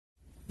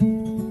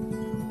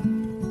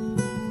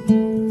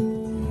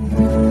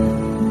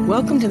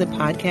Welcome to the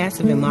podcast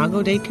of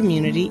Imago Dei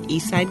Community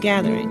Eastside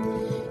Gathering.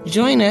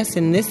 Join us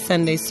in this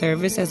Sunday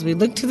service as we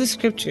look to the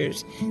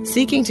scriptures,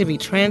 seeking to be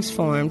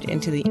transformed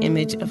into the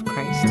image of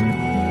Christ.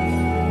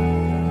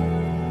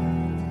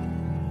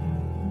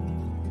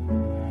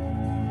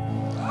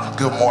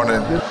 Good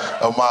morning,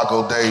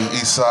 Imago Dei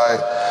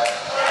Eastside.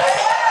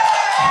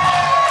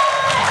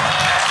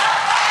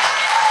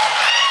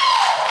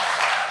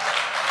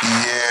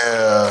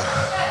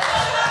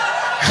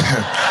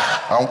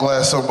 I'm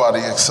glad somebody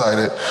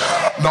excited.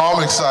 No,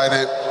 I'm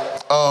excited.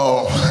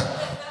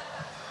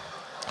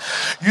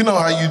 You know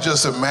how you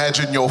just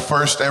imagine your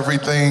first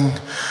everything?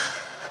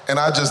 And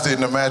I just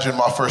didn't imagine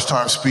my first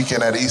time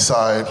speaking at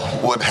Eastside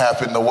would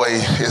happen the way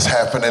it's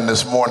happening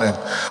this morning.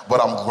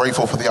 But I'm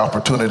grateful for the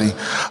opportunity.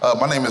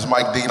 My name is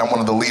Mike Dean. I'm one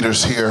of the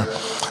leaders here.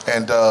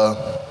 And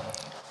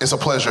it's a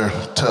pleasure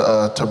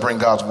to bring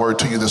God's word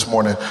to you this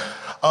morning.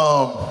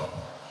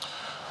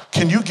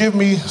 Can you give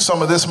me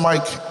some of this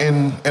mic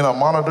in a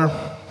monitor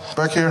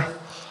back here?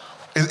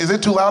 Is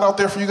it too loud out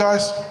there for you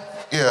guys?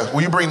 Yeah,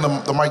 will you bring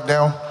the mic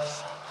down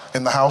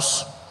in the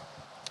house?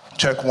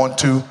 Check 1,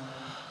 2,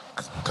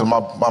 because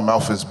my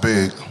mouth is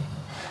big.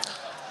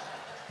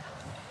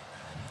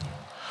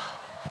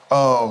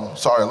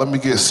 Sorry, let me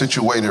get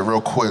situated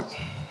real quick.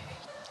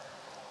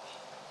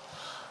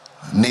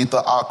 Need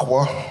the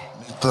aqua,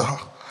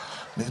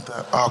 need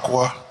that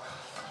aqua.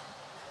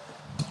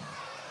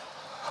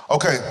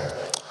 Okay.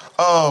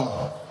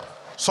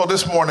 So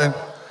this morning,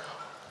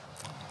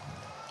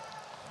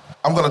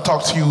 I'm going to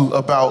talk to you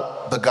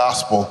about the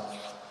gospel.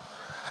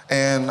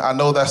 And I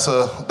know that's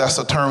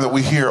a term that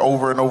we hear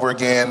over and over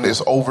again.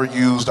 It's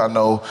overused, I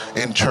know,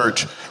 in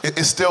church.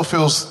 It still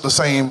feels the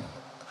same,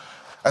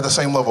 at the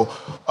same level.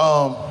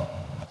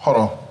 Hold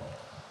on.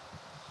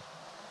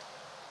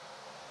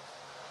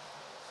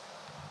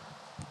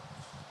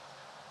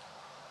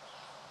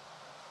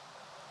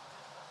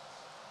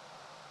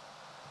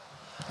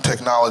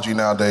 Technology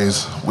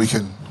nowadays, we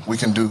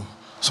can do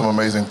some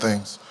amazing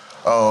things.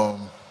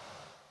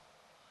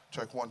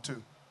 Check 1,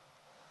 2.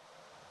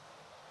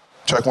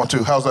 Check 1,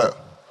 2. How's that?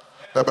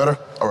 That better?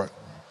 All right.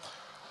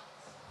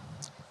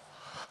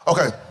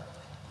 Okay.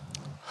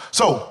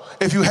 So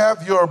if you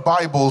have your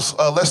Bibles,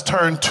 let's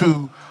turn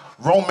to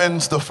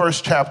Romans, the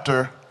first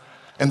chapter,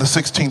 and the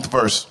 16th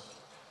verse.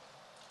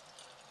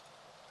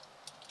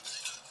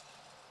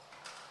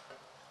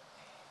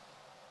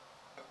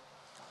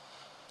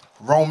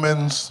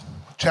 Romans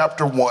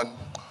chapter 1,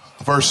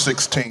 verse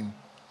 16.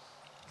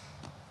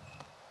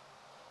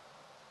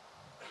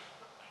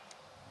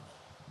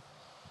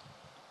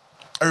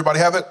 Everybody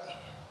have it?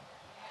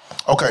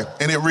 Okay,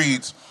 and it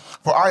reads,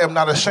 "For I am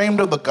not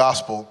ashamed of the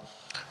gospel,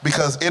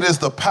 because it is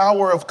the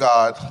power of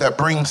God that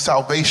brings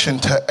salvation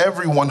to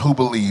everyone who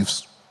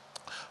believes,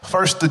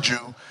 first the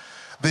Jew,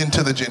 then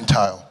to the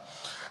Gentile."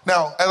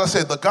 Now, as I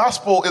said, the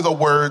gospel is a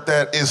word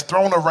that is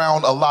thrown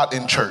around a lot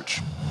in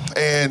church.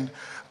 And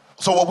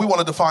so what we want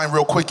to define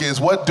real quick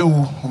is, what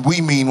do we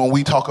mean when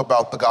we talk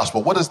about the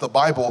gospel? What is the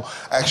Bible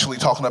actually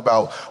talking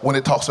about when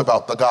it talks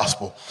about the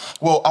gospel?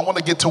 Well, I want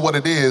to get to what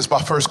it is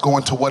by first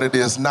going to what it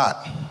is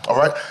not, all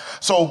right?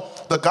 So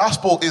the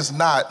gospel is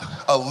not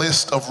a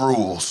list of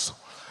rules.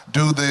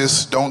 Do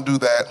this, don't do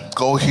that,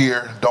 go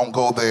here, don't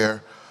go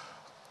there,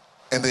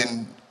 and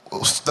then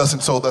thus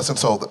and so.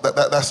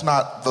 That's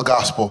not the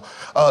gospel.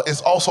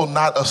 It's also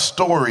not a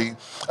story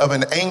of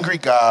an angry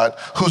God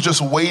who's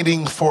just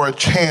waiting for a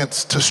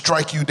chance to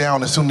strike you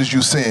down as soon as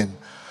you sin.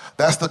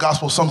 That's the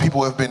gospel some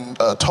people have been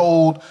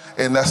told,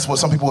 and that's what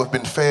some people have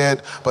been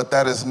fed, but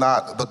that is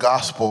not the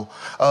gospel.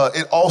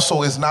 It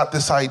also is not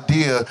this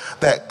idea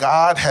that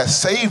God has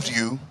saved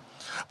you,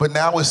 but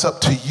now it's up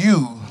to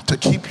you to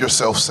keep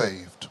yourself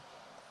saved.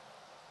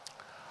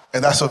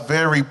 And that's a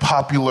very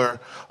popular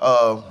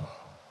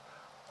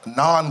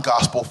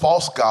non-gospel,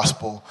 false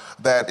gospel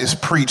that is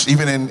preached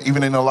even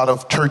in a lot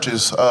of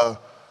churches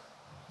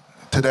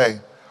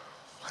today.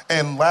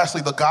 And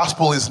lastly, the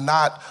gospel is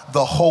not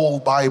the whole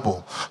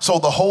Bible. So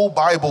the whole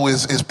Bible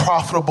is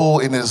profitable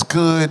and is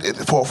good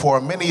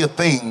for many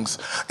things.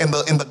 And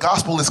the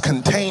gospel is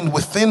contained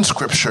within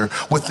Scripture,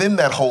 within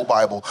that whole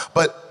Bible.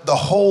 But the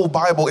whole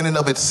Bible in and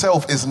of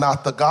itself is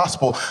not the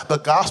gospel. The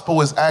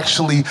gospel is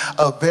actually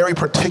a very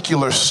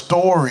particular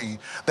story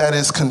that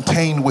is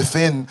contained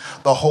within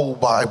the whole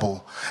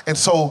Bible. And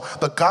so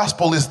the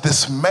gospel is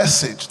this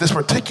message, this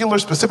particular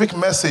specific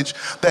message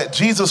that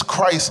Jesus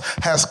Christ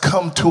has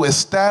come to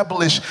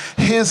establish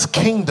his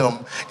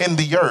kingdom in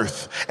the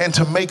earth and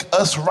to make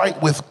us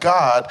right with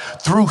God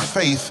through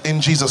faith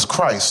in Jesus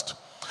Christ.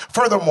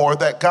 Furthermore,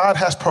 that God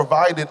has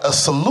provided a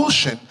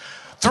solution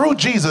through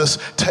Jesus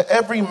to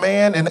every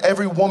man and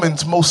every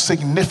woman's most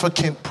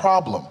significant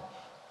problem.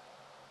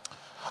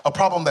 A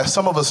problem that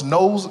some of us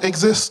know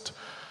exists,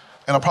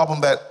 and a problem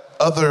that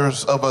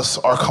others of us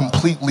are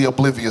completely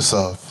oblivious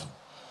of.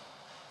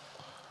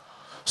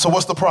 So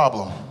what's the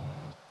problem?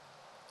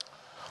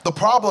 The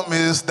problem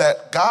is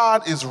that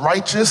God is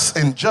righteous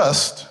and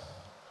just,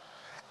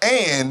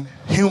 and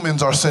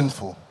humans are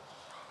sinful.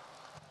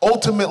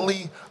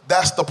 Ultimately,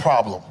 that's the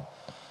problem.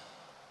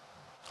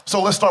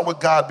 So let's start with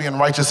God being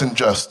righteous and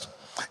just.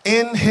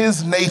 In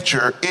his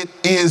nature, it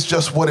is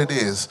just what it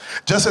is.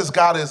 Just as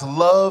God is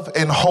love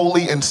and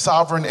holy and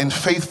sovereign and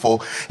faithful,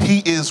 he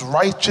is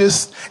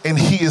righteous and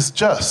he is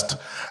just.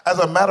 As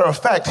a matter of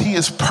fact, he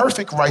is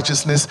perfect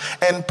righteousness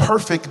and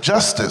perfect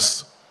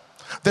justice.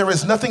 There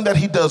is nothing that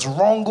he does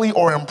wrongly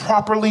or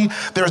improperly.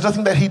 There is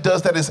nothing that he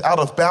does that is out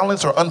of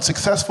balance or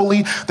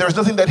unsuccessfully. There is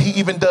nothing that he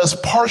even does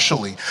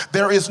partially.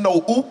 There is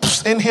no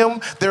oops in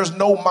him. There's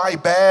no my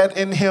bad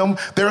in him.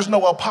 There's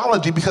no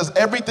apology, because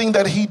everything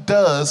that he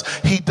does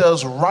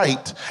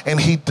right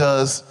and he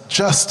does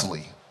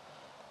justly.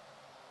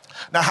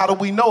 Now, how do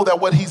we know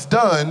that what he's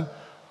done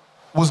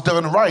was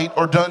done right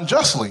or done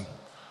justly?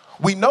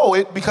 We know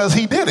it because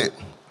he did it.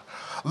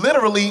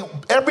 Literally,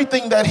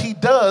 everything that he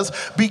does,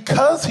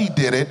 because he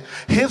did it,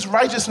 his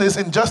righteousness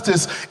and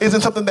justice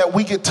isn't something that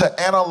we get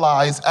to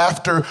analyze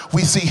after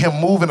we see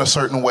him move in a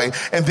certain way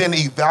and then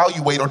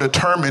evaluate or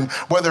determine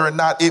whether or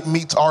not it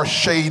meets our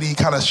shady,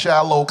 kind of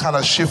shallow, kind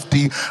of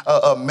shifty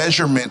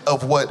measurement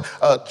of what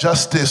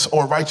justice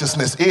or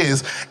righteousness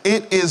is.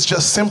 It is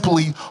just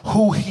simply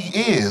who he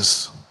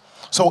is.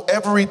 So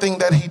everything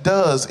that he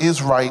does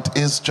is right,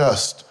 is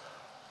just.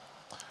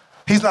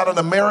 He's not an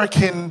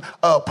American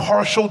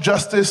partial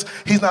justice.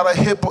 He's not a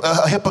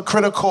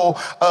hypocritical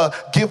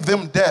give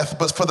them death,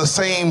 but for the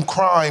same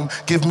crime,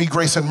 give me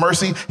grace and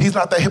mercy. He's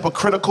not that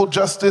hypocritical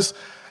justice.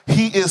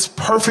 He is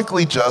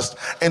perfectly just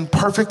and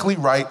perfectly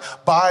right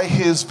by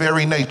his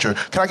very nature.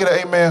 Can I get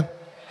an amen?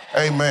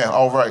 Amen.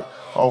 All right.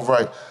 All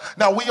right.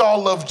 Now, we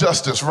all love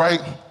justice, right?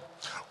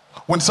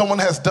 When someone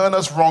has done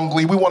us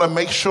wrongly, we want to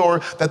make sure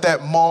that that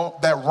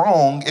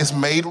wrong is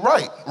made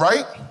right,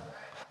 right?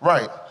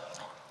 Right.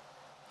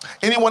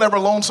 Anyone ever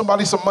loaned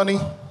somebody some money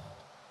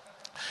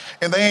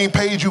and they ain't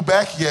paid you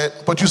back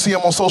yet, but you see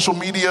them on social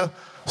media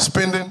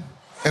spending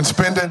and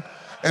spending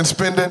and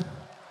spending?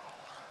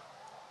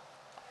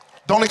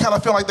 Don't it kind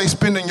of feel like they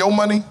spending your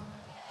money?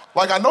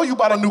 Like, I know you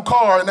bought a new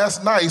car and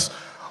that's nice,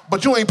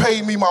 but you ain't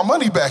paid me my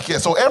money back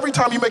yet. So every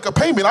time you make a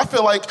payment, I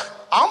feel like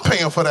I'm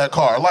paying for that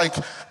car. Like,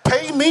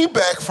 pay me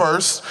back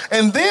first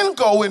and then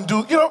go and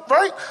do,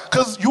 right?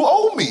 Because you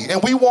owe me,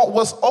 and we want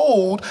what's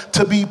owed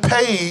to be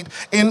paid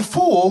in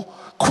full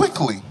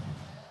quickly.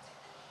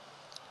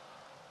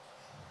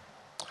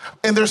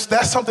 And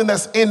that's something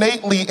that's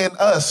innately in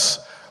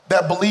us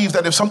that believes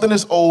that if something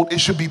is owed,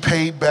 it should be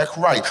paid back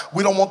right.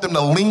 We don't want them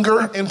to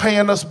linger in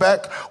paying us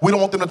back. We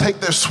don't want them to take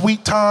their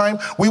sweet time.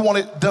 We want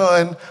it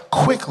done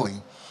quickly.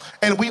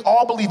 And we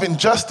all believe in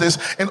justice,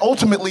 and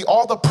ultimately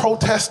all the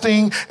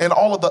protesting and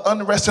all of the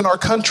unrest in our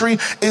country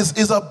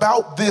is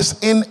about this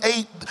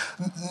innate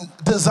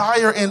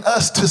desire in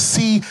us to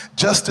see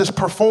justice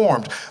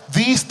performed.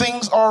 These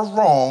things are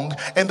wrong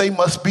and they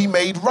must be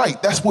made right.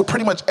 That's what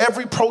pretty much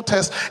every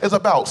protest is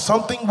about.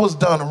 Something was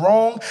done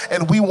wrong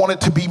and we want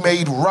it to be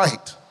made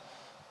right.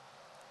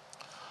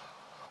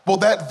 Well,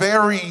 that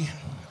very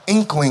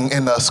inkling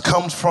in us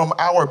comes from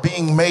our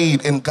being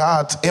made in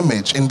God's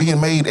image and being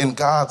made in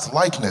God's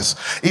likeness.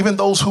 Even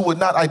those who would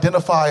not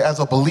identify as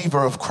a believer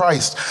of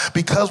Christ,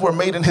 because we're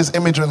made in his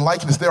image and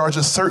likeness, there are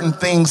just certain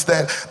things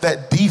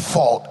that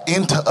default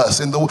into us.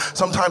 And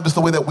sometimes it's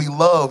the way that we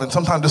love, and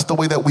sometimes it's the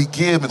way that we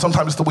give, and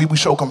sometimes it's the way we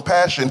show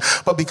compassion.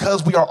 But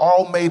because we are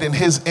all made in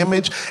his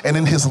image and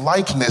in his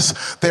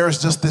likeness, there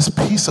is just this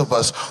piece of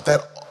us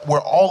that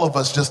where all of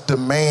us just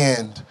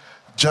demand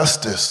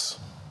justice.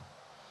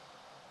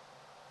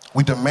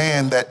 We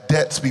demand that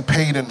debts be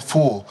paid in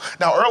full.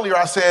 Now, earlier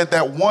I said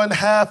that one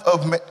half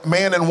of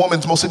man and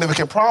woman's most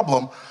significant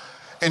problem,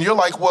 and you're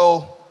like,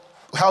 well,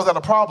 how's that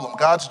a problem?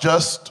 God's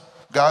just,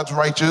 God's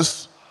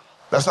righteous.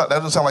 That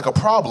doesn't sound like a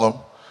problem.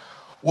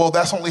 Well,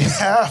 that's only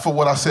half of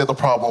what I said the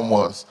problem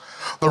was.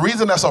 The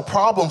reason that's a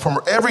problem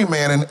for every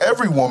man and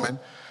every woman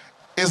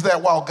is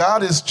that while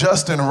God is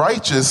just and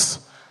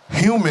righteous,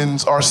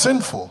 humans are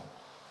sinful.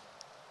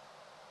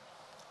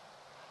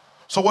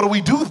 So what do we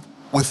do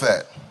with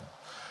that?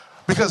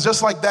 Because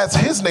just like that's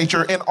his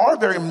nature, in our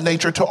very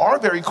nature, to our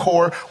very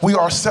core, we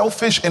are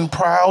selfish and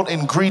proud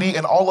and greedy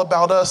and all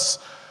about us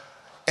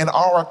and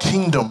our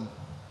kingdom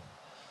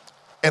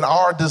and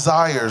our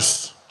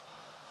desires.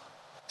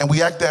 And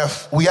we act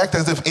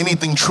as if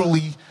anything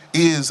truly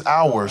is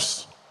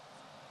ours.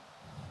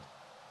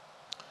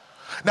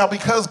 Now,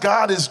 because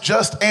God is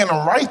just and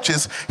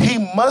righteous, he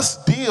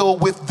must deal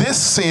with this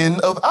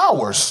sin of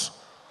ours.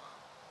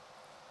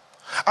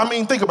 I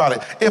mean, think about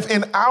it. If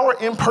in our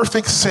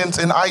imperfect sense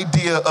and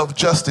idea of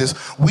justice,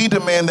 we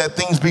demand that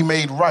things be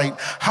made right,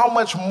 how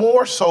much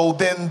more so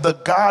than the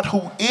God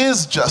who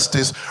is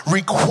justice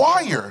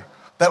require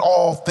that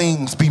all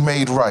things be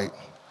made right,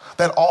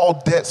 that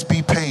all debts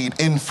be paid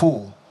in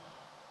full?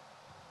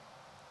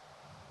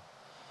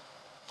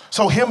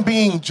 So him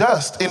being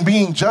just and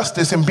being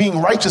justice and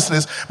being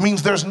righteousness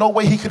means there's no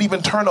way he could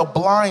even turn a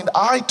blind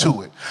eye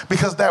to it,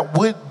 because that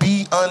would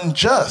be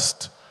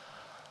unjust.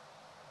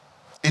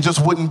 It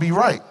just wouldn't be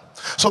right.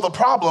 So the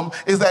problem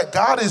is that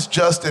God is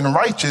just and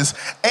righteous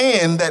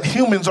and that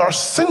humans are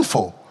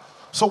sinful.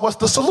 So what's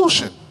the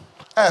solution?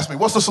 Ask me,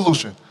 what's the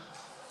solution?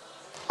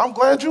 I'm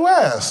glad you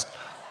asked.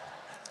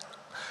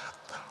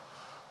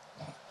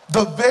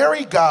 The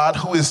very God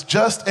who is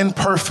just and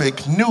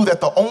perfect knew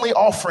that the only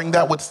offering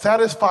that would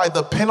satisfy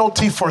the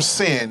penalty for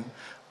sin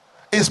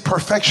is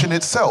perfection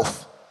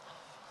itself.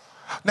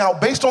 Now,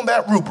 based on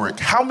that rubric,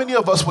 how many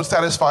of us would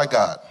satisfy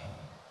God?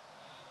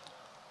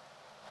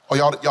 Oh,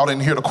 y'all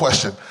didn't hear the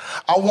question.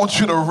 I want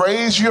you to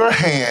raise your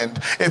hand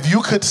if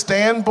you could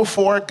stand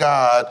before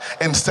God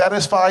and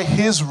satisfy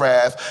his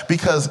wrath,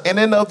 because in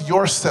and of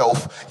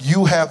yourself,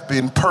 you have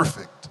been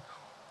perfect.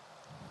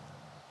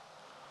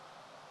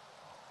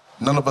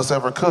 None of us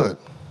ever could.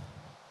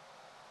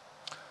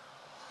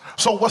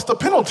 So what's the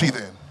penalty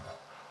then?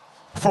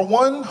 For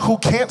one who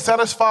can't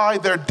satisfy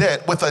their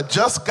debt with a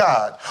just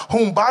God,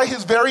 whom by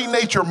his very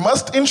nature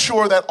must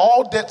ensure that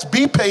all debts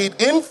be paid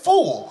in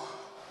full,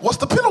 what's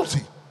the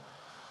penalty?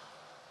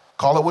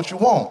 Call it what you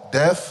want.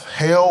 Death,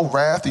 hell,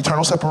 wrath,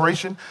 eternal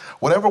separation,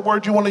 whatever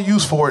word you want to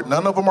use for it.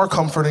 None of them are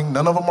comforting.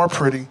 None of them are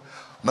pretty.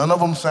 None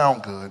of them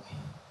sound good.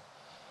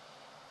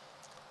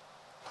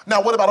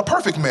 Now, what about a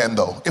perfect man,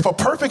 though? If a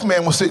perfect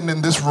man was sitting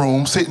in this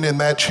room, sitting in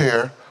that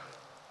chair,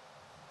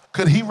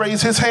 could he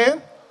raise his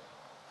hand?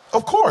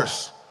 Of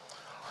course.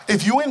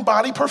 If you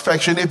embody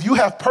perfection, if you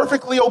have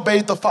perfectly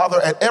obeyed the Father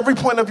at every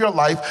point of your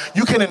life,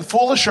 you can in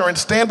full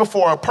assurance stand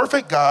before a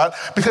perfect God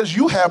because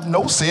you have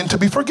no sin to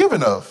be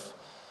forgiven of.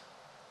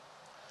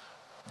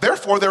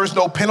 Therefore, there is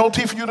no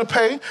penalty for you to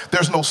pay.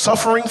 There's no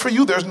suffering for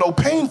you. There's no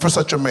pain for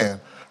such a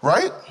man,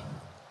 right?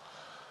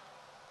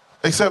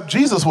 Except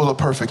Jesus was a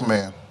perfect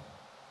man.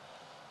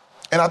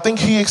 And I think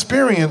he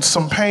experienced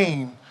some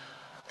pain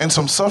and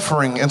some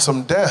suffering and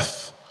some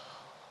death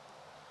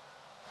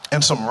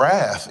and some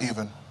wrath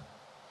even.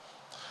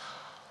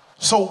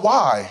 So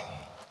why?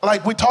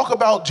 Like, we talk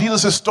about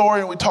Jesus'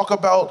 story and we talk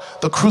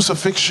about the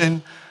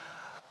crucifixion,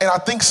 and I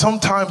think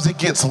sometimes it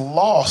gets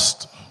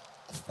lost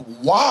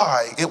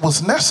why it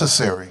was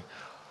necessary.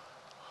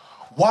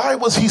 Why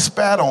was he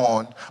spat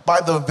on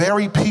by the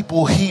very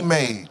people he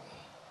made?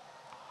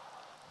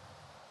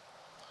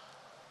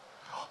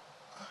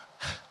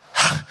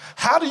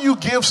 How do you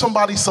give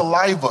somebody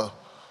saliva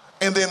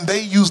and then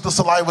they use the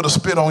saliva to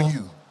spit on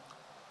you?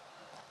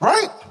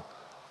 Right?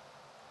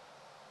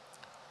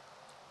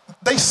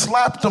 They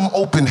slapped him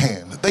open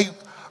hand. They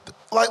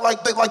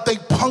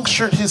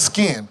punctured his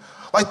skin.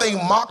 Like they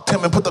mocked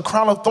him and put the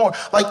crown of thorns.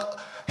 Like,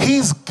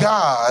 he's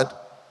God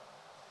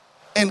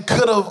and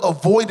could have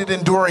avoided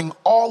enduring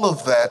all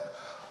of that.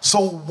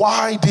 So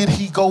why did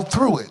he go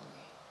through it?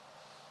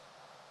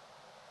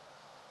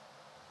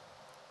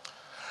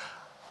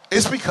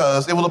 It's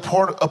because it was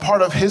a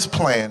part of his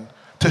plan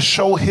to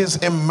show his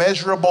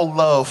immeasurable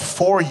love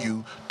for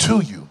you, to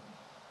you.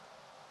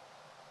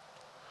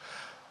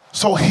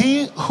 So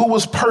he who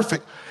was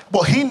perfect,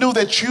 well, he knew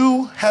that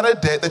you had a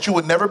debt that you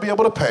would never be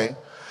able to pay.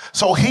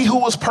 So he who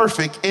was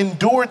perfect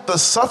endured the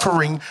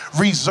suffering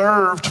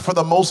reserved for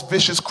the most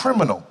vicious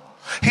criminal.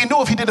 He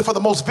knew if he did it for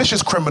the most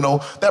vicious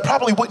criminal, that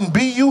probably wouldn't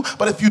be you,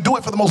 but if you do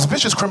it for the most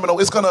vicious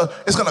criminal, it's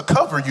gonna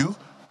cover you,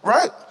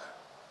 right?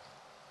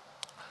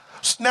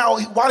 Now,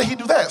 why did he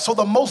do that? So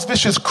the most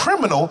vicious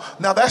criminal,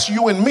 now that's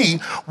you and me,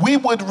 we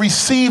would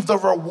receive the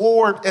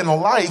reward in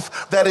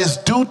life that is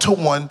due to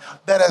one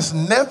that has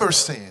never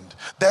sinned.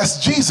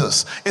 That's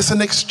Jesus. It's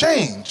an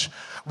exchange.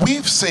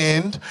 We've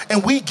sinned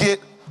and we get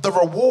the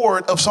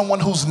reward of someone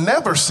who's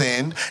never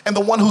sinned, and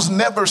the one who's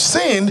never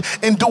sinned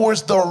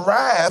endures the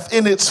wrath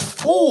in its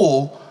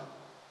full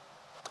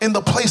in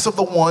the place of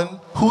the one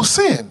who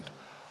sinned.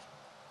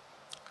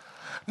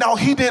 Now,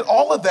 he did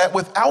all of that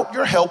without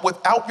your help,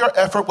 without your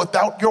effort,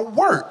 without your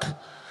work.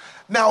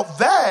 Now,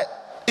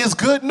 that is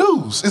good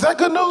news. Is that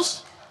good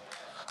news?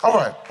 All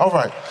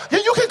right. Yeah,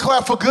 you can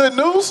clap for good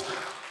news.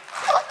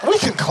 We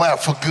can clap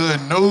for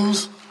good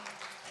news.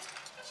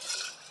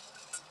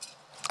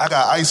 I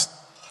got ice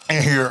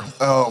in here,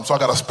 so I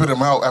got to spit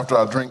them out after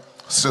I drink.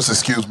 Just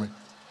excuse me.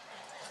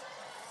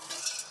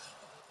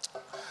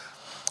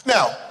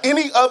 Now,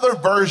 any other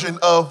version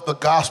of the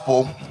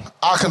gospel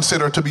I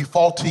consider to be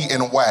faulty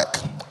and whack.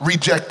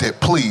 Reject it,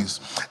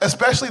 please.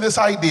 Especially this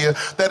idea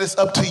that it's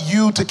up to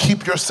you to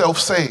keep yourself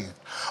saved.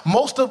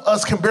 Most of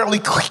us can barely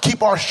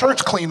keep our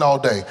shirts clean all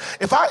day.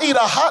 If I eat a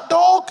hot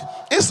dog,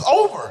 it's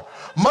over.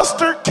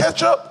 Mustard,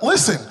 ketchup,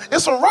 listen,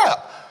 it's a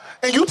wrap.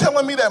 And you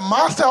telling me that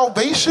my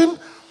salvation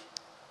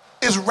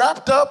is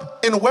wrapped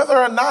up in whether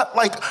or not,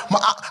 like,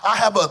 I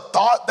have a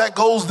thought that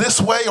goes this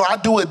way, or I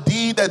do a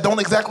deed that don't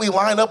exactly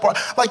line up, or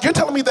like you're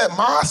telling me that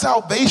my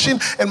salvation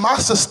and my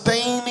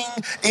sustaining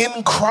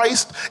in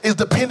Christ is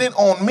dependent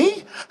on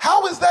me?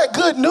 How is that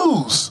good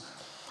news?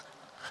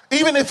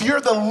 Even if you're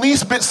the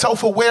least bit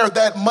self-aware,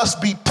 that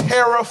must be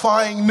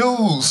terrifying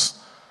news.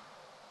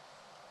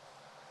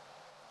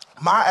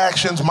 My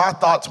actions, my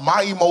thoughts,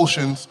 my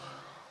emotions,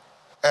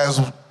 as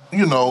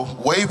you know,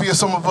 wavy as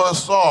some of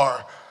us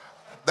are,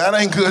 that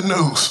ain't good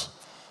news.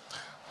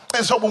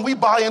 And so when we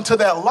buy into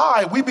that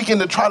lie, we begin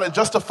to try to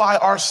justify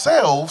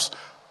ourselves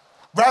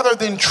rather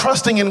than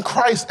trusting in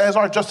Christ as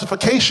our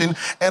justification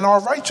and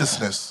our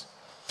righteousness.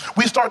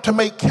 We start to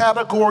make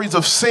categories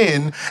of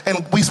sin,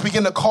 and we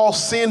begin to call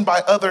sin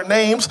by other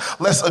names,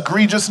 less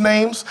egregious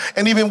names.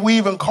 And we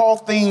even call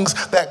things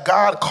that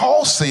God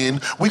calls sin,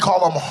 we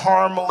call them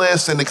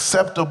harmless and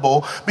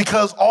acceptable,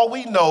 because all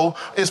we know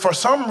is for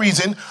some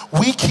reason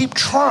we keep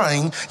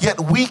trying, yet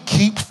we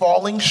keep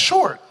falling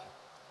short.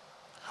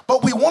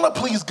 But we want to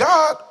please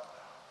God.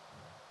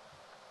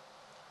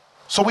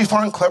 So we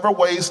find clever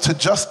ways to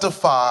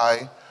justify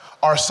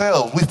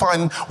ourselves. We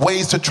find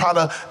ways to try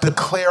to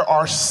declare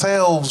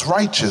ourselves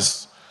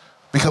righteous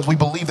because we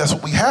believe that's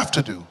what we have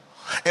to do.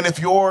 And if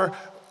your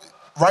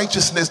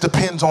righteousness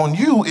depends on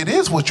you, it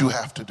is what you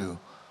have to do.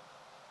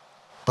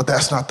 But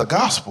that's not the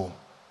gospel.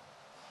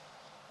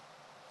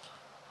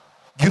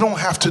 You don't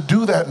have to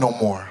do that no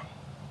more.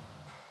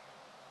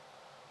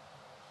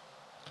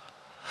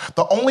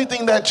 The only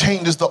thing that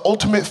changes the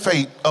ultimate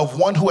fate of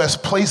one who has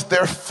placed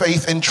their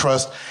faith and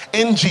trust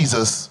in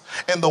Jesus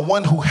and the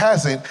one who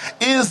hasn't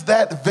is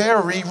that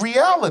very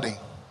reality.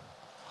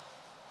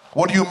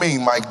 What do you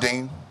mean, Mike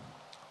Dean?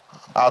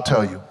 I'll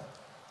tell you.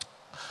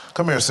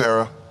 Come here,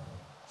 Sarah.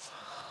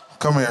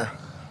 Come here.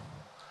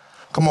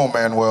 Come on,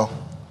 Manuel.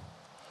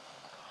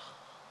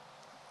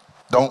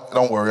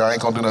 Don't worry, I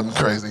ain't gonna do nothing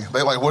crazy.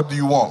 They like, what do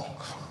you want?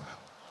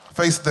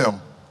 Face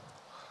them.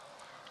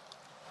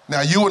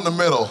 Now you in the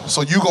middle,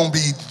 so you gonna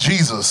be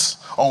Jesus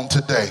on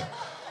today.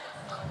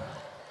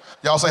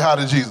 Y'all say hi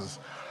to Jesus.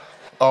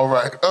 All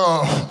right.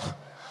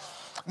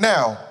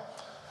 Now,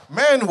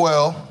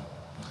 Manuel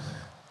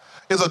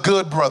is a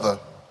good brother.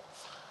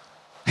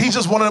 He's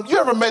just one of them. You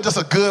ever met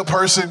just a good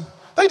person?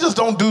 They just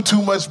don't do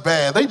too much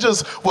bad. They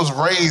just was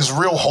raised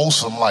real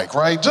wholesome, like,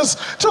 right?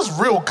 Just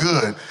real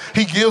good.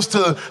 He gives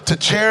to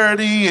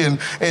charity and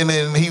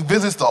then he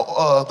visits the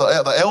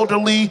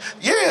elderly.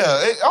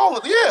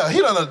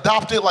 He done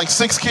adopted like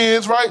 6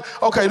 kids, right?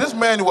 Okay, this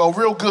Manuel,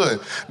 real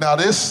good. Now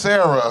this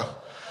Sarah,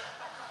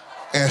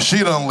 and she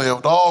done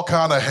lived all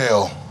kind of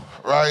hell,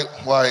 right?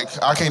 Like,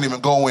 I can't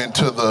even go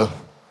into the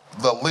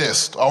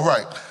list. All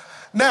right.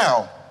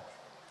 Now,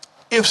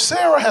 if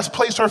Sarah has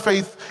placed her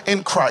faith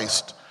in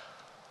Christ,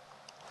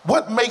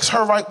 what makes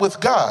her right with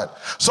God?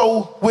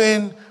 So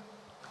when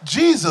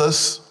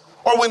Jesus,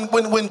 or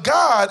when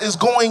God is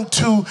going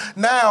to,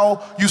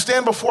 now you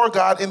stand before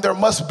God and there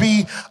must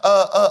be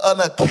an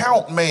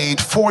account made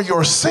for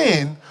your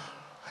sin.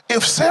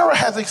 If Sarah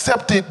has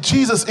accepted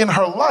Jesus in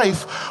her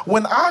life,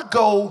 when I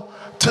go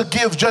to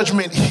give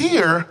judgment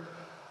here,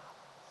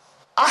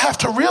 I have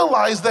to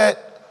realize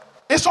that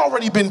it's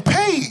already been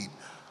paid.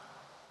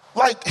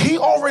 Like, he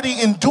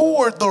already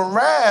endured the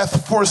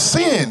wrath for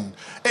sin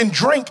and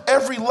drank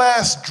every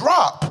last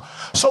drop.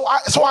 So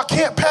I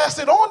can't pass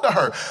it on to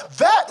her.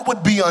 That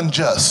would be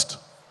unjust.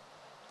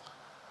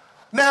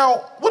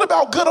 Now, what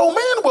about good old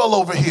Manuel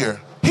over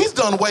here? He's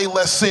done way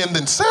less sin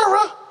than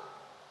Sarah.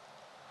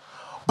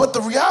 But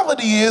the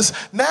reality is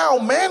now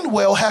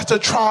Manuel has to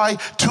try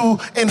to,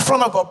 in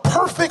front of a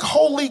perfect,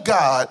 holy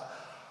God,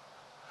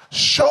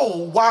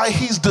 show why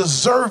he's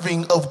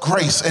deserving of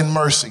grace and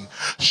mercy.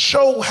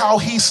 Show how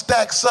he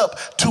stacks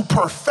up to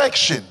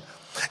perfection.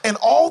 And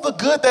all the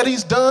good that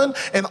he's done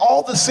and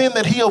all the sin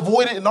that he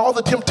avoided and all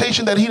the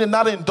temptation that he did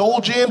not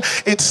indulge in,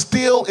 it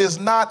still is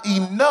not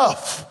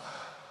enough.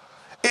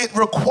 It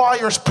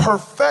requires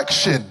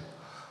perfection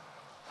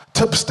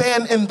to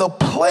stand in the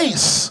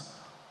place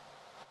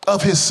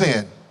of his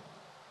sin.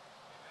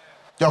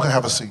 Y'all can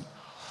have a seat.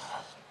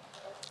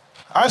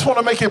 I just want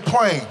to make it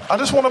plain.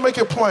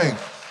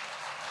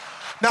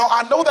 Now,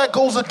 I know that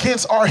goes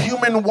against our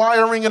human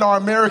wiring and our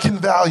American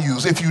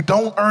values. If you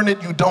don't earn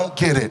it, you don't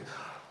get it.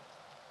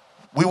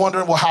 We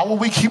wonder, well, how will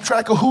we keep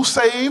track of who's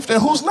saved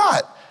and who's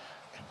not?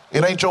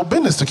 It ain't your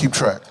business to keep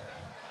track.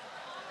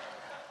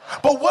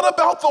 But what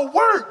about the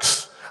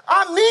works?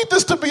 I need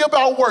this to be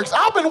about works.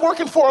 I've been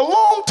working for a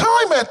long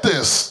time at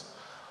this.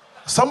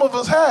 Some of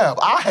us have.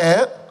 I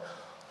had.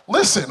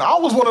 Listen, I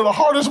was one of the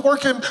hardest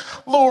working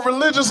little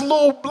religious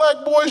little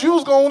black boys you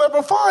was gonna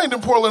ever find in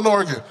Portland,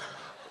 Oregon.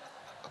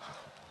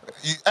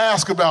 You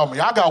ask about me.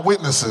 I got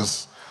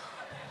witnesses.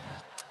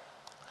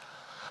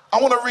 I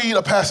want to read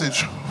a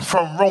passage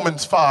from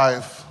Romans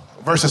 5,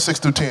 verses 6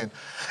 through 10.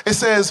 It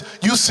says,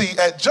 you see,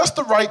 at just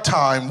the right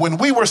time, when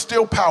we were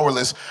still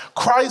powerless,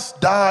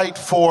 Christ died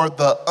for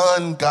the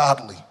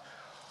ungodly.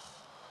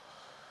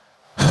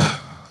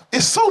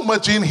 It's so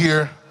much in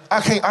here.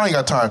 I ain't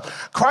got time.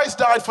 Christ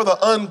died for the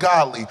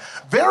ungodly.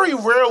 Very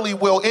rarely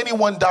will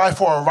anyone die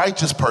for a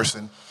righteous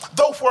person,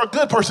 though for a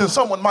good person,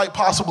 someone might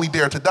possibly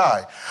dare to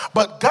die.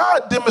 But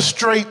God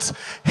demonstrates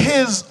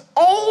his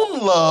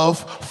own love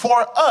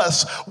for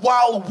us.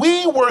 While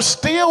we were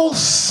still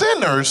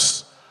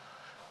sinners,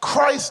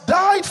 Christ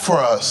died for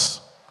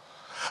us.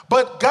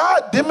 But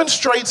God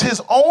demonstrates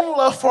his own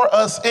love for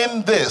us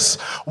in this: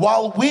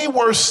 while we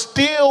were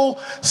still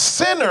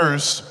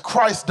sinners,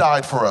 Christ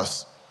died for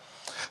us.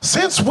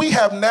 Since we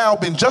have now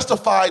been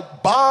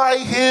justified by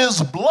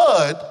his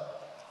blood,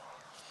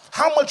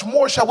 how much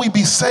more shall we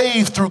be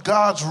saved through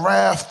God's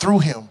wrath through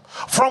him?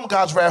 From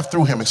God's wrath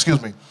through him, excuse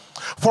me.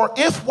 For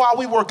if while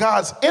we were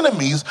God's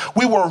enemies,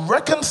 we were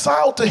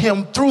reconciled to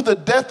him through the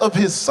death of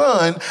his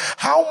son,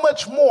 how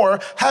much more,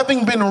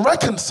 having been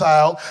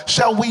reconciled,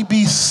 shall we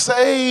be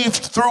saved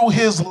through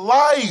his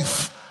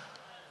life?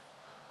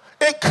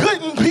 It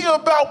couldn't be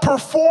about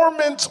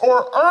performance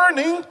or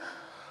earning,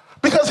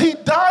 because he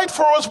died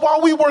for us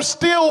while we were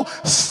still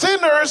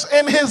sinners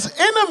and his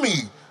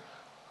enemy.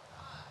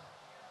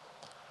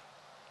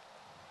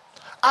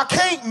 I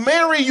can't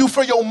marry you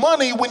for your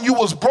money when you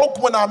was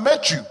broke when I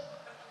met you.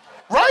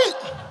 Right?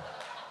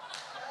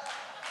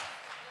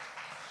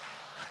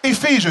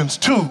 Ephesians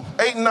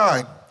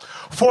 2:8-9.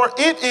 For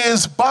it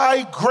is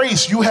by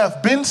grace you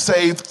have been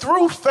saved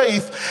through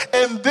faith,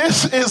 and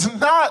this is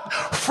not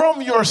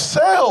from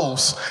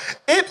yourselves.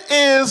 It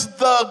is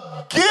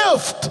the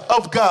gift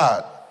of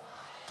God,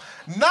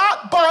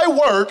 not by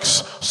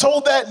works,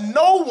 so that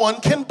no one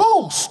can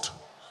boast.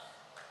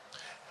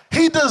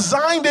 He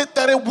designed it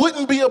that it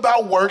wouldn't be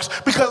about works,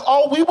 because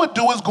all we would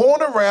do is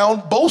going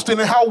around boasting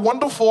in how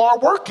wonderful our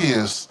work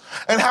is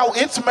and how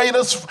it's made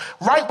us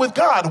right with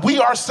God. We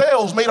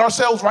ourselves made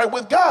ourselves right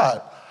with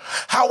God.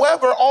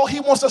 However, all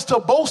he wants us to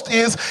boast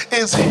is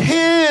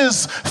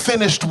his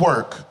finished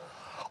work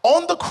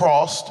on the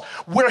cross,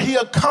 where he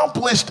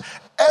accomplished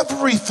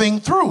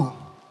everything through.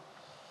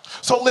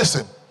 So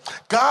listen.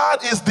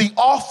 God is the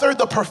author,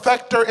 the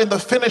perfecter, and the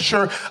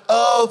finisher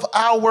of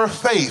our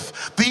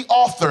faith. The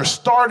author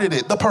started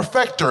it, the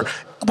perfecter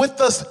with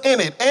us in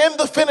it, and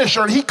the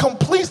finisher, he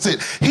completes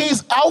it.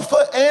 He's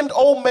Alpha and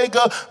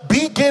Omega,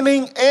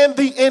 beginning and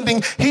the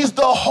ending. He's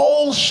the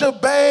whole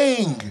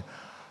shebang.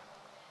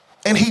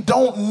 And he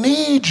don't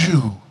need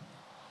you.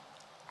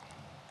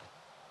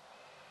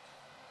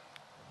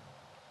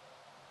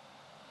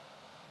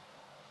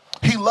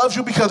 He loves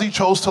you because he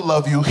chose to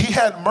love you. He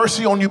had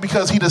mercy on you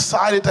because he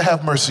decided to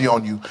have mercy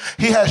on you.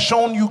 He has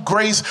shown you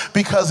grace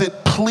because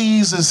it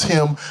pleases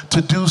him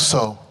to do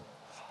so.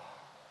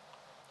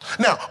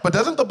 Now, but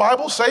doesn't the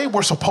Bible say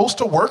we're supposed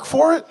to work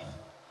for it?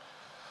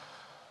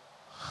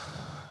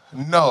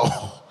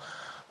 No.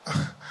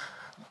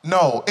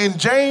 No. In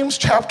James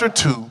chapter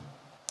 2,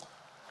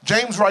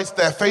 James writes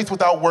that faith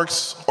without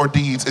works or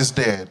deeds is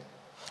dead.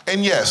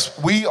 And yes,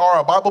 we are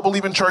a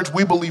Bible-believing church.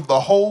 We believe the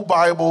whole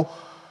Bible.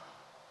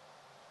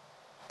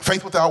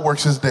 Faith without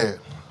works is dead.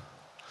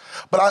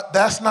 But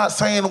that's not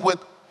saying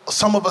what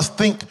some of us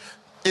think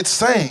it's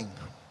saying.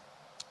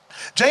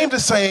 James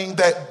is saying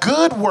that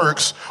good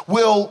works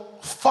will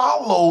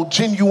follow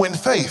genuine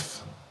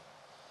faith.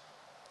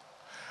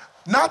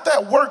 Not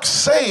that works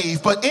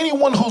save, but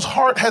anyone whose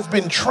heart has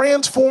been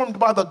transformed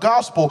by the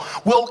gospel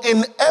will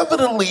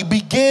inevitably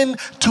begin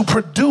to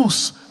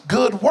produce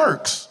good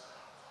works.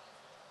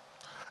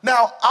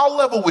 Now, I'll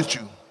level with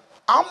you.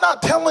 I'm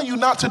not telling you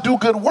not to do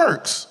good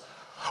works.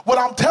 What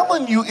I'm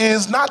telling you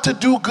is not to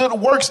do good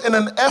works in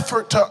an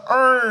effort to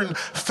earn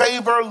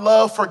favor,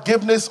 love,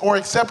 forgiveness, or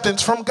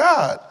acceptance from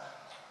God.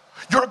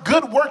 Your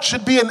good work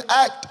should be an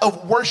act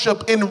of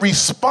worship in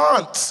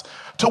response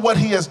to what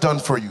he has done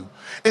for you.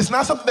 It's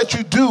not something that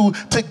you do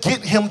to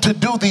get him to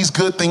do these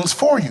good things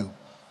for you.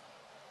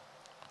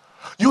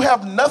 You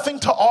have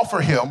nothing to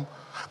offer him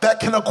that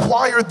can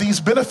acquire these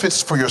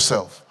benefits for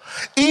yourself.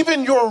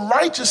 Even your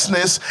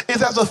righteousness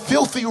is as a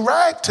filthy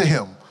rag to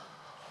him.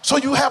 So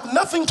you have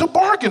nothing to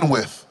bargain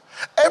with.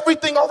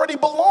 Everything already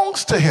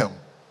belongs to him.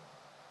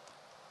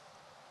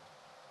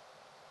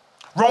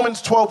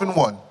 Romans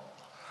 12:1.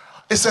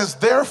 It says,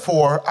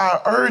 therefore,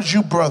 I urge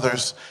you,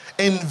 brothers,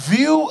 in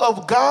view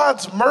of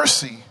God's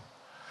mercy,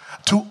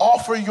 to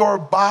offer your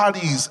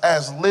bodies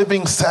as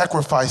living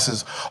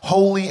sacrifices,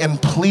 holy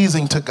and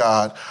pleasing to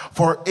God,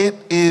 for it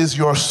is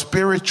your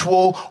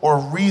spiritual or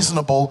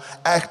reasonable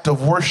act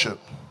of worship.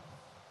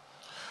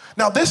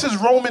 Now, this is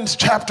Romans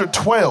chapter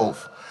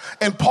 12.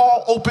 And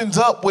Paul opens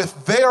up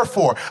with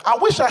therefore. I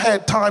wish I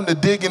had time to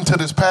dig into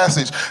this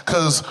passage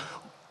because,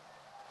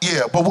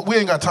 but we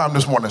ain't got time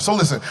this morning. So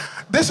listen,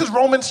 this is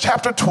Romans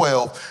chapter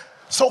 12.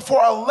 So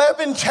for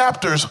 11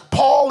 chapters,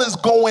 Paul is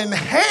going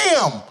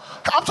ham.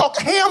 I'm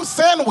talking ham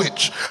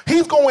sandwich.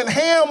 He's going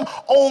ham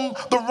on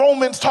the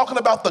Romans, talking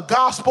about the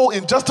gospel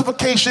and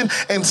justification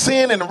and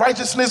sin and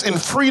righteousness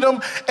and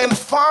freedom. And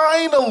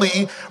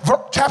finally,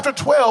 chapter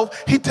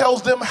 12, he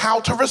tells them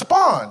how to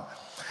respond.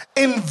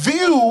 In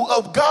view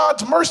of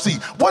God's mercy.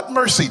 What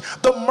mercy?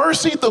 The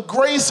mercy, the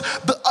grace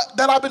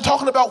that I've been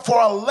talking about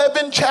for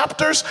 11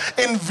 chapters.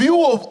 In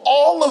view of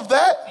all of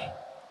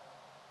that,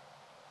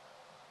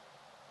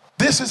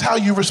 this is how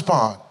you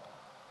respond.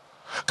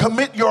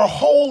 Commit your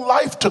whole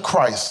life to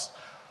Christ.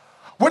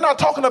 We're not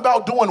talking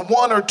about doing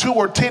 1 or 2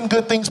 or 10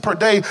 good things per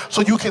day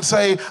so you can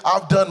say,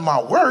 I've done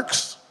my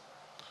works.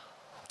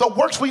 The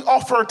works we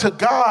offer to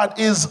God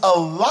is a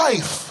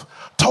life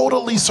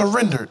totally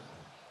surrendered.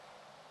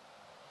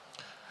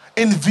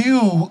 In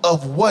view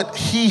of what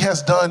he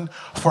has done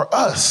for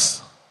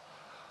us,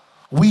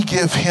 we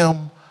give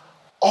him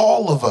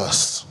all of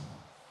us.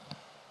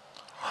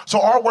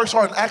 So our works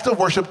are an act of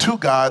worship to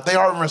God. They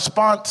are in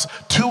response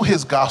to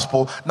his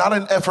gospel, not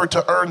an effort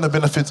to earn the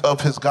benefits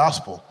of his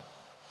gospel.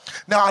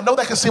 Now, I know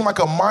that can seem like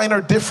a minor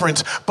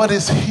difference, but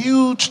it's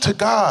huge to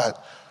God.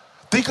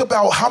 Think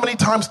about how many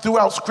times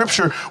throughout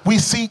Scripture we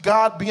see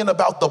God being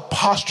about the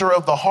posture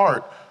of the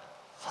heart,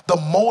 the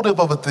motive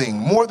of a thing,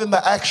 more than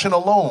the action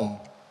alone.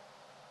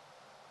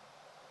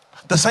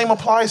 The same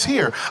applies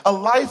here. A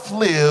life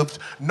lived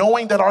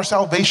knowing that our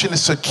salvation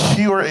is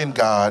secure in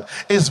God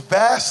is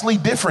vastly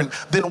different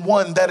than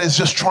one that is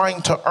just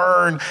trying to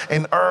earn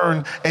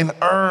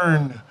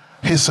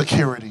his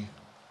security.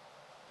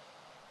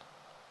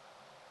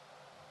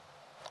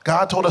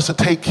 God told us to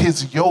take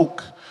his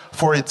yoke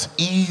for it's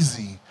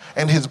easy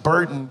and his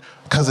burden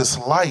because it's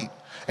light.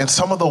 And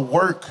some of the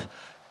work,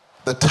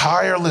 the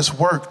tireless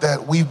work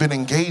that we've been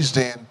engaged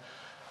in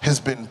has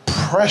been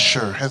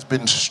pressure, has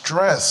been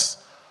stress.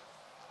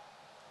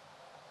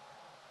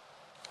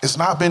 It's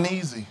not been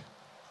easy.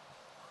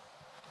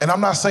 And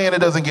I'm not saying it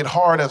doesn't get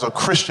hard as a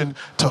Christian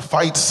to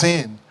fight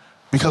sin,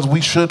 because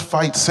we should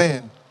fight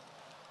sin.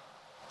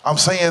 I'm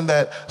saying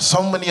that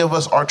so many of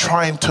us are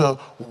trying to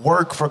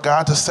work for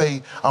God to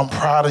say, I'm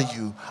proud of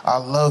you, I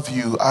love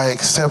you, I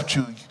accept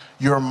you,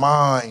 you're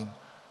mine.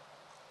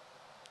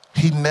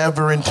 He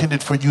never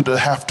intended for you to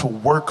have to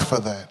work for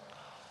that.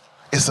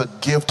 It's a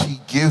gift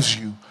he gives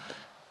you.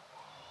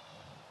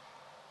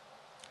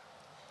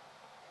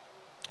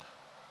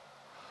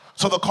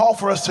 So the call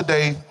for us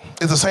today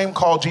is the same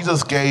call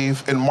Jesus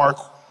gave in Mark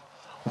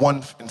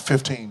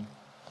 1:15.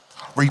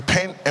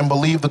 Repent and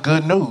believe the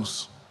good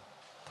news.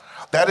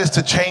 That is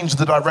to change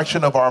the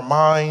direction of our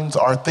minds,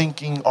 our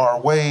thinking, our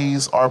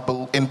ways,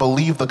 and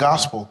believe the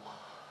gospel.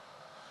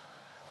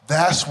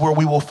 That's where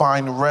we will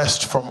find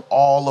rest from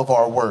all of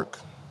our work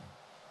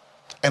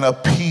and a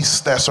peace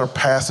that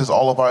surpasses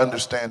all of our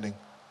understanding.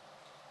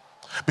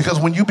 Because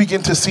when you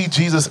begin to see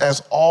Jesus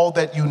as all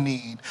that you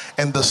need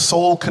and the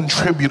sole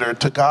contributor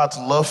to God's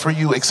love for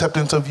you,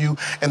 acceptance of you,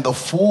 and the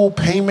full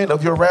payment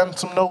of your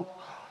ransom note,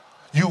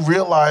 you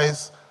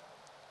realize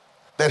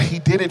that he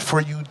did it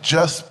for you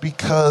just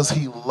because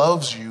he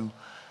loves you,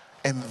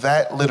 and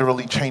that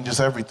literally changes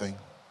everything.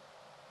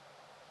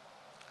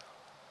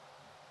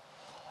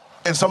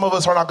 And some of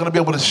us are not going to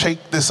be able to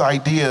shake this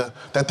idea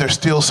that there's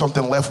still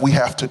something left we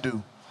have to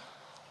do.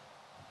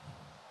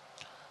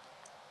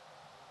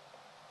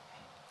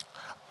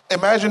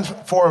 Imagine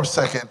for a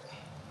second,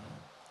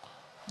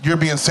 you're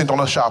being sent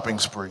on a shopping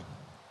spree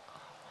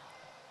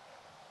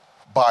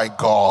by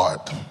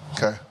God,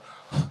 okay?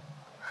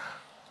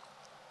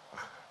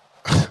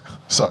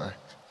 Sorry.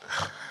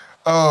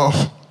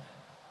 Now,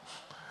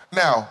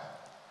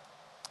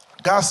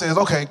 God says,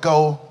 okay,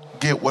 go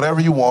get whatever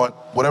you want,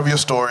 whatever your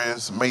store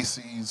is,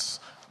 Macy's,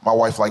 my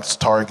wife likes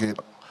Target,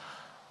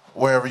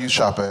 wherever you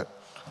shop at.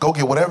 Go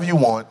get whatever you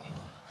want,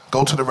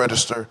 go to the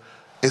register,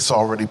 it's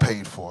already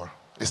paid for.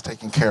 It's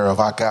taken care of.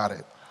 I got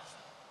it.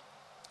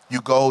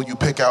 You go, you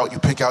pick out.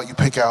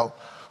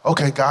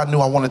 Okay, God knew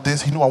I wanted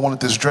this. He knew I wanted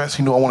this dress.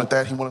 He knew I wanted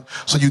that.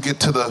 So you get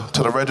to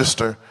the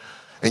register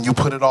and you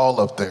put it all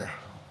up there.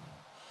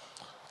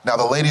 Now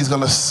the lady's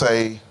gonna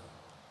say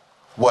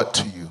what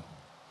to you?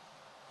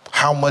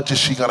 How much is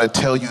she gonna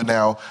tell you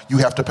now you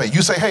have to pay?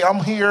 You say, hey,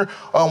 I'm here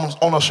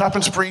on a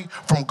shopping spree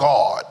from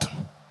God.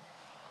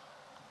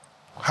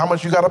 How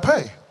much you gotta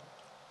pay?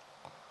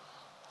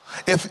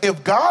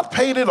 If God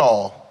paid it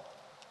all,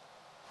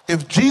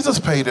 if Jesus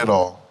paid it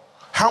all,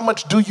 how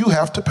much do you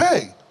have to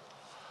pay?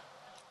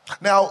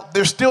 Now,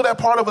 there's still that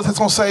part of us that's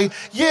going to say,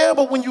 yeah,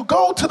 but when you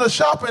go to the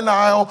shopping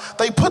aisle,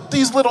 they put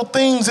these little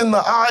things in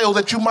the aisle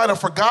that you might have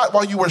forgot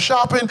while you were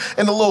shopping,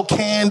 and the little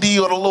candy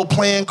or the little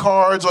playing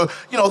cards or,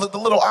 the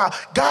little,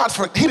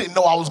 he didn't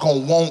know I was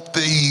going to want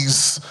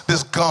this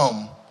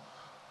gum.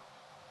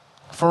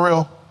 For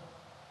real.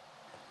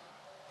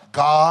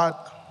 God,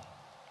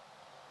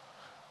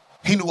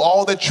 he knew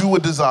all that you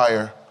would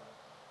desire.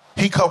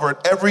 He covered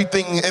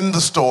everything in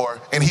the store,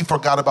 and he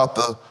forgot about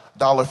the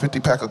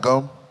 $1.50 pack of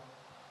gum.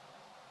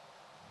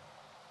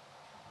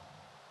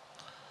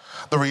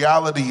 The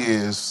reality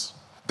is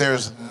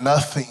there's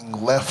nothing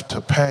left to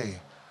pay.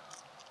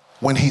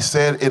 When he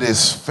said it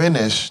is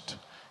finished,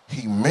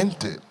 he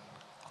meant it.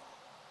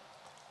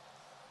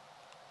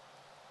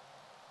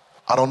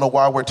 I don't know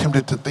why we're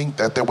tempted to think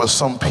that there was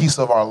some piece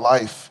of our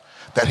life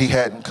that he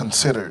hadn't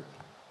considered.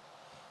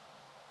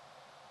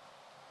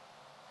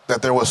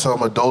 That there was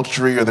some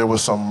adultery, or there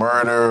was some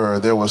murder, or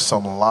there was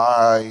some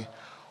lie,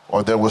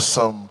 or there was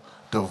some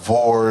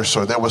divorce,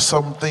 or there was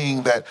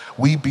something that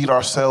we beat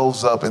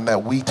ourselves up and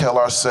that we tell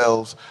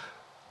ourselves,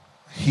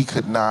 he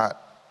could not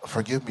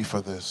forgive me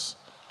for this.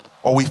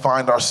 Or we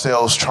find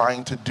ourselves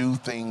trying to do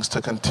things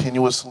to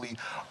continuously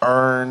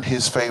earn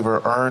his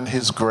favor, earn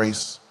his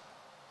grace.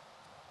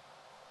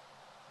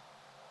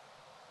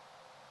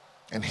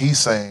 And he's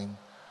saying,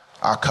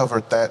 I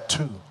covered that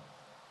too.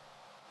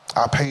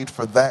 I paid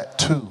for that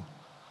too.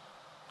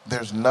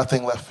 There's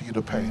nothing left for you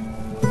to pay.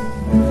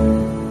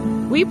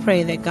 We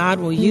pray that God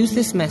will use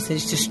this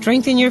message to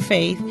strengthen your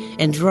faith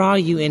and draw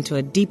you into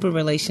a deeper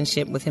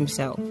relationship with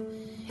himself.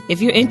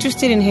 If you're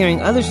interested in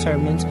hearing other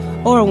sermons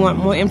or want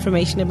more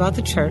information about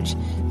the church,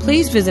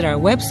 please visit our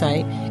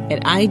website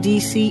at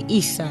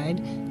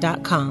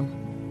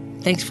idceastside.com.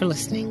 Thanks for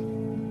listening.